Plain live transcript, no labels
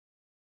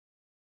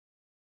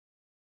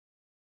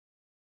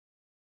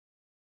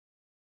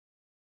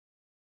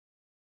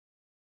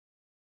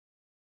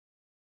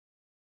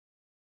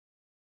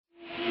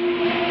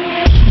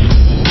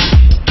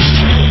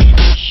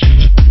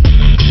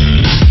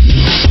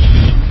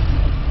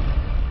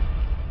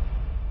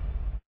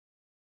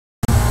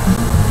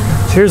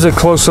So here's a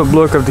close-up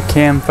look of the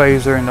cam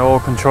phaser and the oil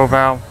control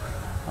valve.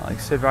 Like I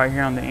said, right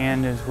here on the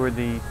end is where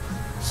the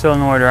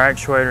solenoid or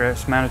actuator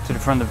that's mounted to the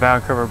front of the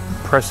valve cover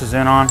presses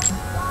in on.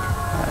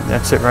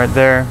 That's it right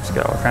there. It's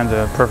got all kinds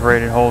of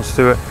perforated holes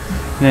to it.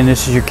 And then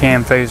this is your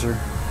cam phaser.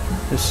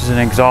 This is an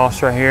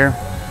exhaust right here.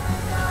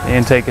 The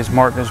intake is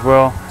marked as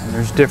well, and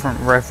there's different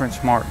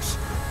reference marks.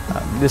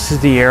 This is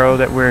the arrow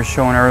that we were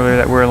showing earlier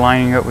that we're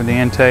lining up with the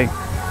intake.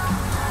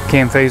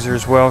 Cam phaser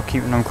as well,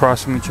 keeping them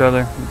across from each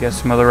other. You got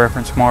some other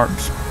reference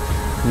marks,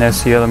 and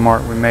that's the other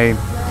mark we made.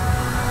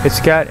 It's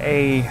got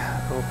a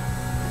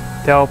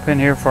dowel pin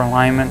here for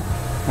alignment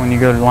when you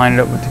go to line it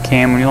up with the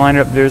cam. When you line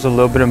it up, there's a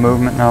little bit of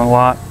movement, not a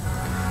lot,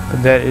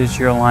 but that is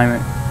your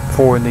alignment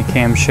for the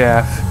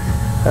camshaft.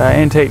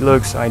 Intake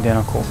looks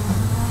identical.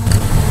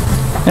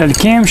 Now the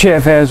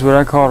camshaft has what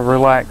I call a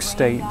relaxed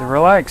state. The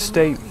relaxed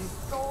state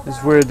is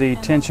where the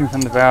tension from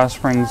the valve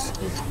springs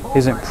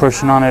isn't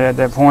pushing on it at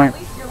that point.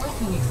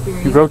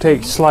 You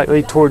rotate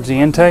slightly towards the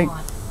intake.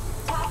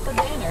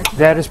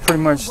 That is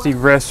pretty much the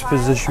rest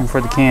position for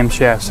the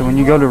camshaft. So when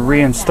you go to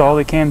reinstall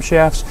the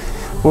camshafts,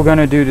 we're going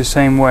to do the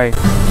same way.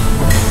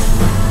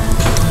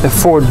 The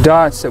 4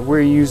 dots that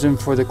we're using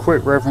for the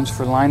quick reference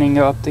for lining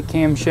up the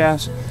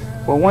camshafts,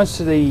 well, once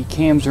the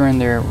cams are in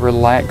their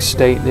relaxed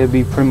state, they'll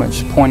be pretty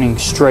much pointing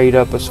straight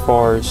up as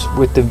far as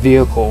with the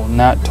vehicle,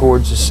 not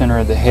towards the center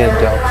of the head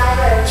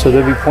though. So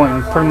they'll be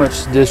pointing pretty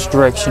much this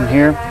direction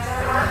here.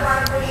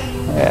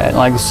 And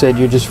like I said,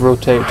 you just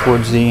rotate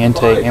towards the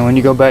intake. And when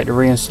you go back to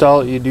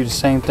reinstall it, you do the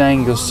same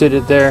thing. You'll sit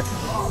it there,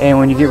 and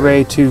when you get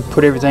ready to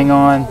put everything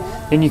on,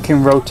 then you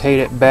can rotate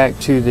it back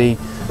to the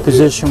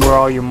position where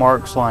all your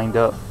marks lined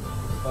up.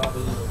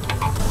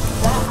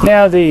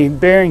 Now the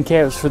bearing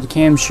caps for the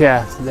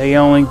camshaft, they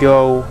only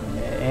go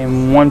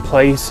in one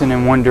place and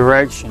in one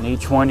direction.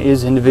 Each one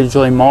is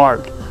individually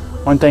marked.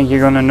 One thing you're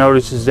going to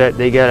notice is that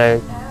they got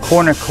a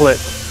corner clip.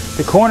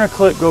 The corner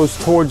clip goes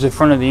towards the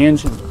front of the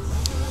engine.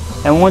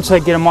 And once I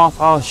get them off,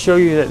 I'll show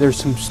you that there's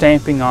some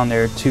stamping on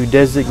there to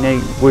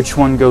designate which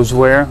one goes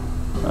where,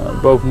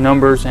 both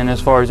numbers and as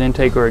far as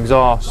intake or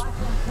exhaust.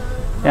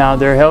 Now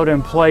they're held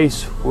in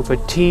place with a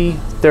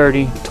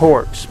T30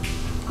 Torx.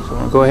 So I'm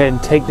going to go ahead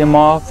and take them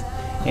off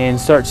and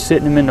start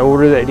sitting them in the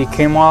order that they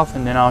came off,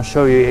 and then I'll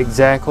show you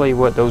exactly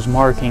what those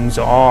markings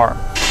are.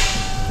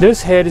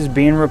 This head is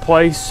being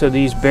replaced, so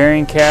these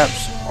bearing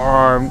caps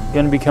are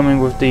going to be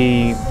coming with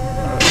the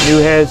new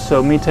heads.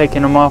 So me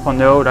taking them off on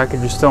the old, I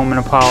could just throw them in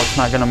a pile, it's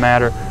not going to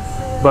matter.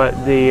 But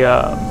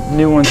the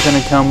new one's going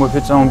to come with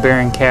its own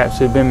bearing caps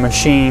that have been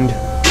machined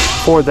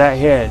for that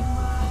head.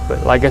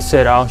 But like I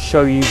said, I'll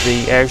show you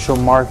the actual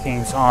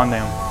markings on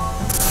them.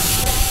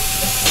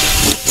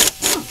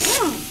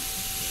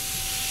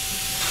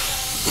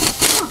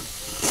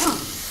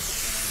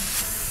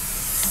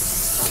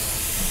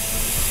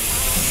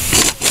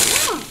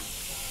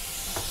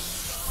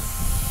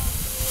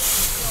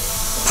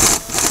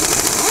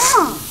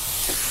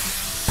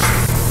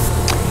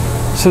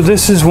 So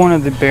this is one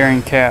of the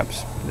bearing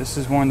caps. This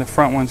is one of the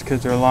front ones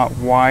because they're a lot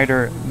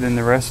wider than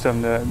the rest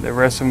of them. The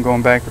rest of them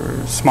going back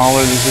are smaller.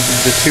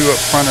 This is the 2 up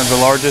front are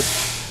the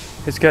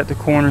largest. It's got the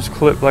corners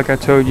clipped like I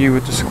told you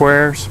with the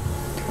squares.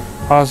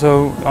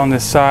 Also on the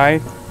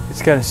side,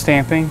 it's got a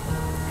stamping.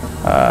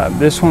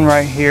 This one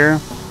right here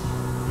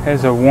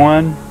has a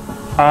 1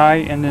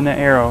 eye and then an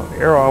arrow. The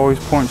arrow always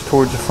points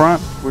towards the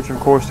front, which of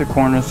course the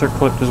corners are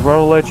clipped as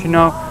well to let you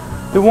know.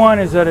 The 1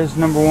 is that it's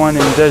number 1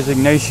 in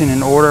designation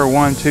in order,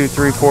 1, 2,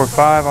 3, 4,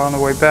 5 on the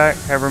way back.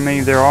 However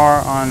many there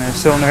are on a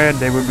cylinder head,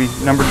 they would be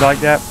numbered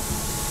like that.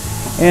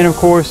 And of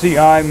course the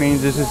I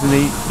means this is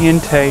the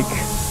intake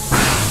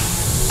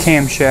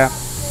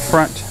camshaft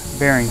front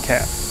bearing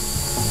cap.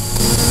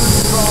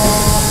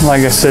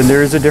 Like I said,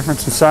 there is a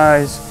difference in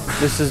size.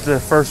 This is the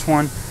first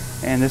one,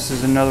 and this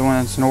is another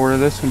one that's in order.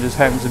 This one just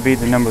happens to be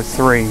the number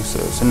 3. So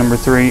it's a number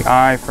 3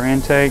 I for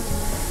intake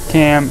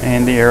cam,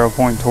 and the arrow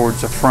point towards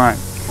the front.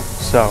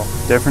 So,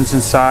 difference in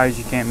size,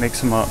 you can't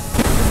mix them up.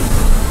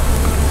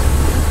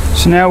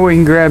 So now we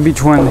can grab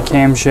each one of the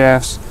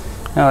camshafts.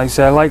 Now, like I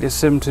said, I like to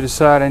sit them to the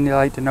side. I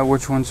like to know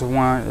which one's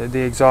the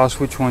exhaust,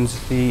 which one's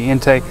the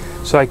intake.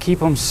 So I keep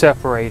them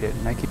separated,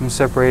 and I keep them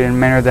separated in a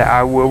manner that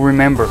I will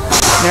remember.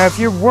 Now, if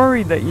you're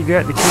worried that you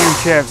got the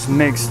camshafts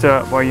mixed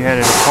up while you had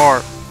it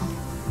apart,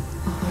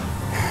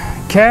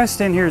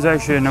 cast in here is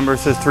actually a number that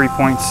says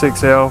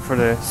 3.6L for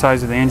the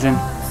size of the engine.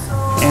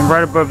 And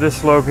right above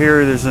this lobe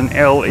here, there's an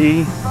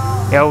LE.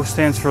 L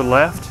stands for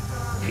left,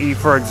 E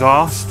for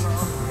exhaust.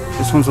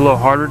 This one's a little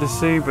harder to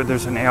see, but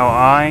there's an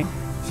LI,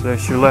 so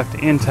that's your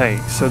left intake.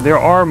 So there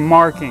are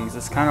markings.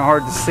 It's kind of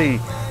hard to see.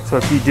 So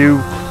if you do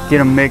get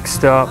them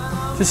mixed up,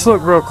 just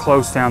look real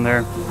close down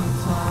there.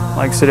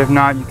 Like I said, if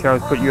not, you can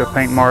always put you a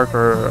paint mark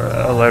or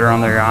a letter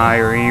on there, I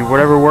or E,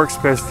 whatever works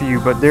best for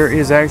you. But there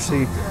is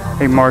actually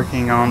a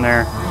marking on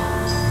there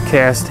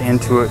cast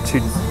into it to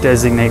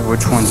designate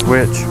which one's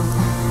which.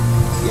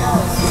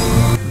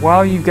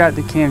 While you've got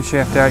the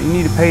camshaft out, you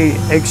need to pay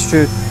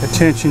extra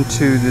attention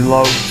to the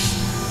lobes,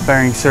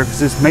 bearing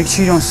surfaces. Make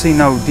sure you don't see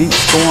no deep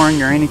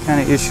scoring or any kind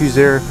of issues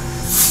there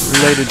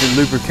related to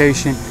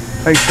lubrication.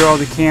 Make sure all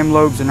the cam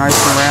lobes are nice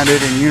and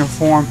rounded and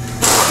uniform.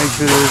 Make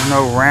sure there's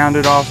no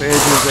rounded off edges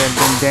that have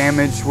been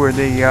damaged where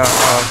the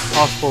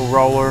possible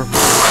roller,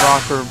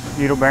 rocker,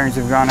 needle bearings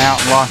have gone out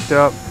and locked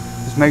up.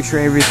 Just make sure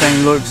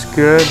everything looks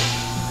good.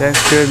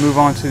 That's good. Move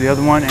on to the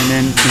other one and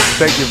then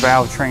inspect your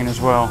valve train as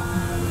well.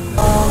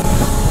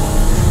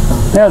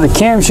 Now the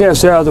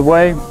camshafts are out of the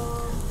way.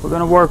 We're going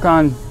to work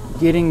on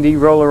getting the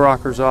roller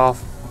rockers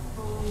off.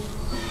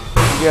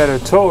 We got a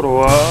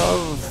total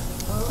of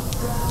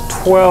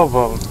 12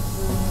 of them.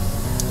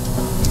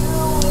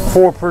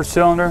 4 per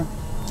cylinder.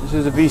 This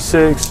is a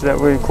V6. That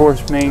would of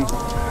course mean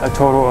a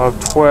total of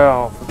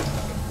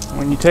 12.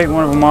 When you take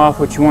one of them off,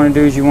 what you want to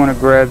do is you want to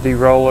grab the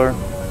roller.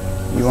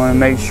 You want to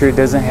make sure it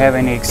doesn't have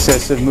any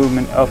excessive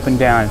movement up and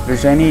down. If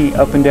there's any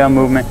up and down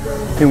movement,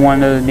 then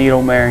one of the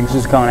needle bearings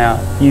has gone out.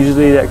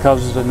 Usually that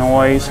causes a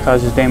noise,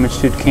 causes damage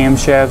to the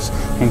camshafts,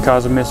 and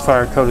causes a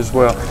misfire code as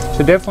well.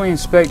 So definitely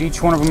inspect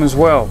each one of them as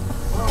well.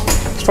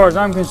 As far as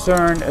I'm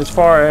concerned, as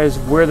far as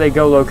where they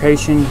go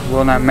location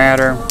will not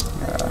matter.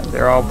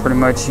 They're all pretty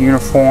much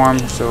uniform,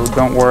 so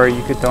don't worry,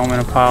 you could throw them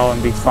in a pile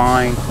and be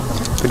fine.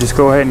 But just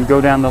go ahead and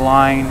go down the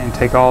line and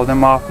take all of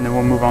them off, and then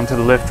we'll move on to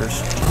the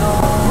lifters.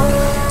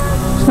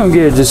 Just gonna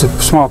get just a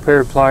small pair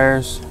of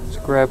pliers,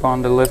 just grab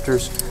on the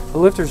lifters. The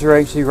lifters are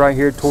actually right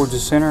here towards the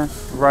center,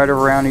 right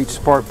around each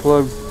spark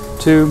plug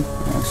tube.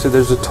 So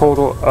there's a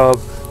total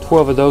of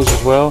 12 of those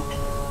as well.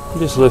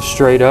 Just lift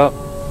straight up.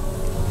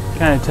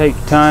 Kind of take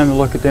time to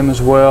look at them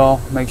as well,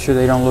 make sure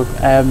they don't look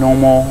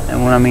abnormal,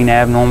 and when I mean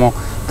abnormal,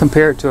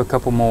 compare it to a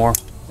couple more.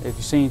 If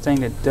you see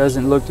anything that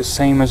doesn't look the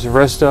same as the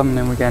rest of them,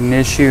 then we got an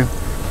issue.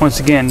 Once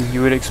again,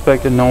 you would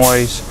expect a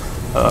noise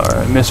or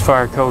a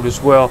misfire code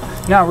as well,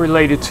 not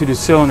related to the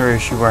cylinder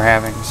issue we're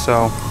having.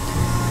 So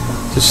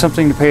just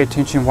something to pay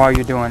attention while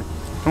you're doing it.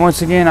 And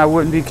once again, I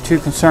wouldn't be too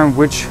concerned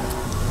which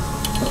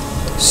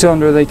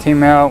cylinder they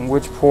came out,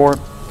 which port.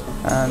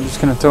 I'm just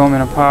going to throw them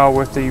in a pile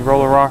with the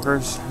roller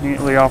rockers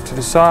neatly off to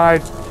the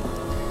side.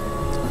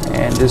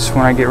 And just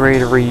when I get ready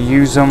to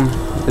reuse them,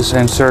 just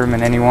insert them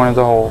in any one of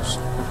the holes.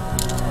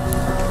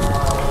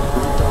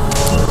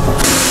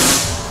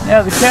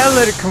 Now the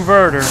catalytic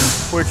converter,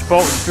 which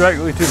bolts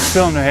directly to the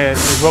cylinder head,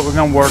 is what we're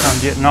going to work on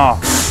getting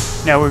off.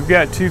 Now we've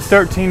got two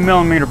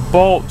 13mm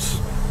bolts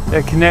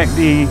that connect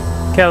the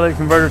catalytic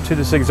converter to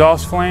this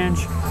exhaust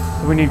flange.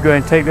 We need to go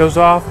ahead and take those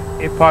off.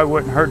 It probably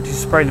wouldn't hurt to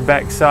spray the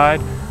back side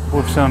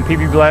with some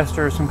PB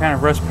Blaster or some kind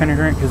of rust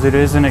penetrant, because it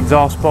is an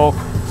exhaust bolt.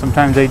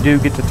 Sometimes they do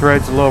get the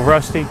threads a little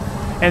rusty.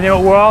 And then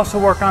what we'll also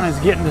work on is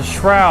getting the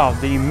shroud,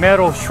 the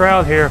metal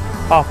shroud here,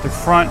 off the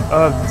front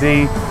of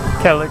the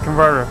catalytic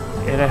converter.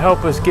 It'll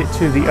help us get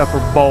to the upper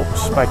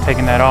bolts by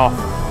taking that off.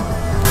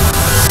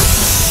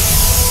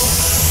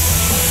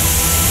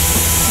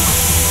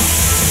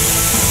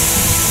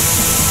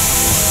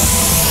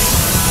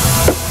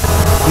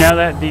 Now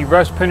that the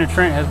rust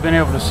penetrant has been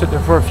able to sit there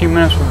for a few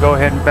minutes, we'll go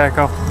ahead and back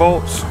off the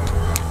bolts.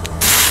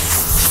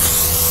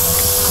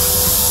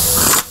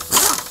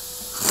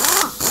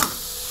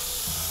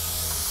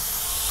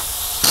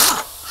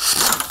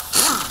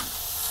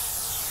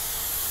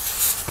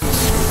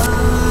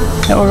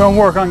 Now we're going to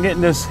work on getting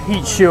this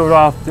heat shield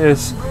off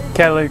this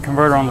catalytic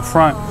converter on the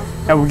front.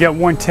 Now we got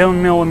one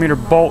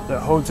 10mm bolt that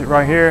holds it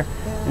right here,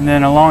 and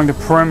then along the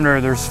perimeter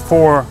there's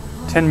 4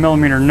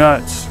 10mm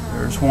nuts.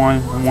 There's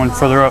one and one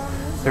further up.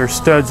 There's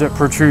studs that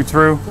protrude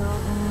through.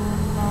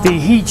 The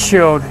heat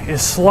shield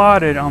is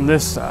slotted on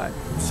this side,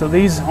 so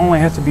these only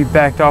have to be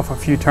backed off a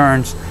few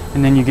turns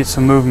and then you get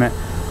some movement.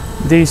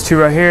 These two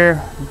right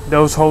here,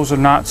 those holes are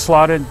not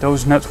slotted.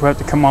 Those nuts will have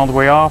to come all the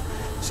way off.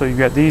 So you've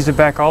got these to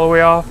back all the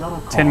way off,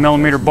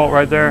 10mm bolt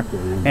right there,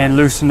 and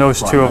loosen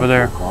those two over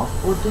there.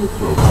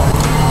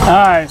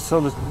 Alright, so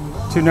the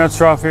two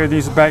nuts are off here,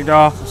 these are backed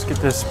off. Let's get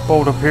this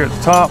bolt up here at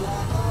the top,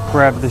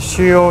 grab the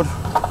shield,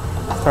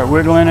 start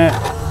wiggling it,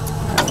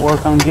 and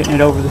work on getting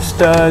it over the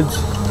studs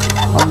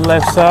on the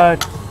left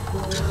side,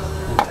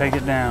 and take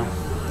it down.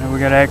 And we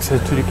got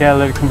access to the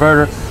catalytic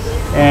converter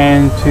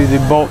and to the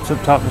bolts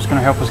up top that's going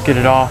to help us get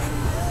it off.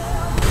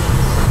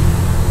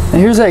 Now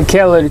here's that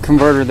catalytic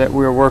converter that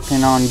we were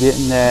working on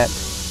getting that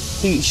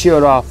heat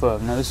shield off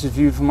of. Now this is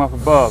viewed from up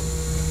above.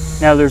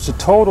 Now there's a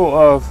total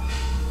of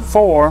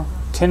 4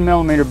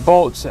 10mm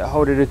bolts that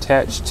hold it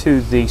attached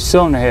to the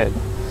cylinder head.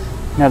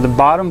 Now the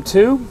bottom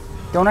two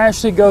don't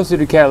actually go through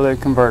the catalytic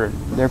converter.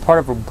 They're part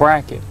of a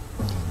bracket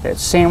that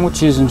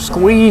sandwiches and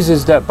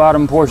squeezes that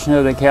bottom portion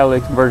of the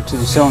catalytic converter to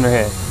the cylinder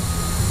head.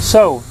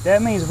 So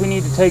that means we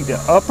need to take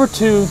the upper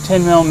two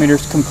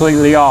 10mm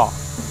completely off.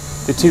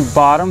 The two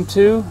bottom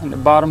two and the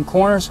bottom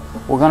corners,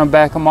 we're going to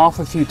back them off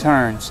a few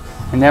turns,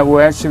 and that will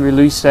actually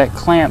release that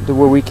clamp to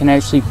where we can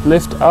actually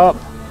lift up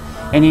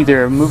and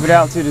either move it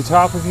out through the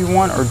top if you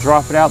want or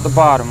drop it out the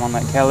bottom on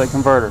that catalytic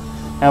converter.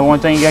 Now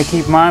one thing you got to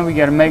keep in mind, we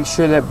got to make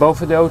sure that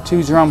both of the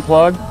O2s are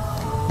unplugged.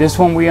 This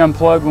one we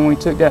unplugged when we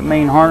took that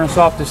main harness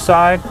off the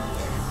side.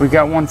 We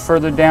got one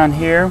further down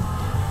here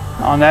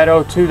on that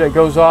O2 that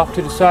goes off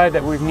to the side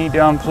that we need to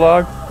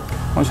unplug.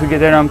 Once we get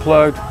that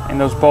unplugged and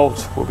those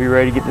bolts, we'll be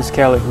ready to get this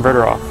catalytic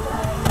converter off.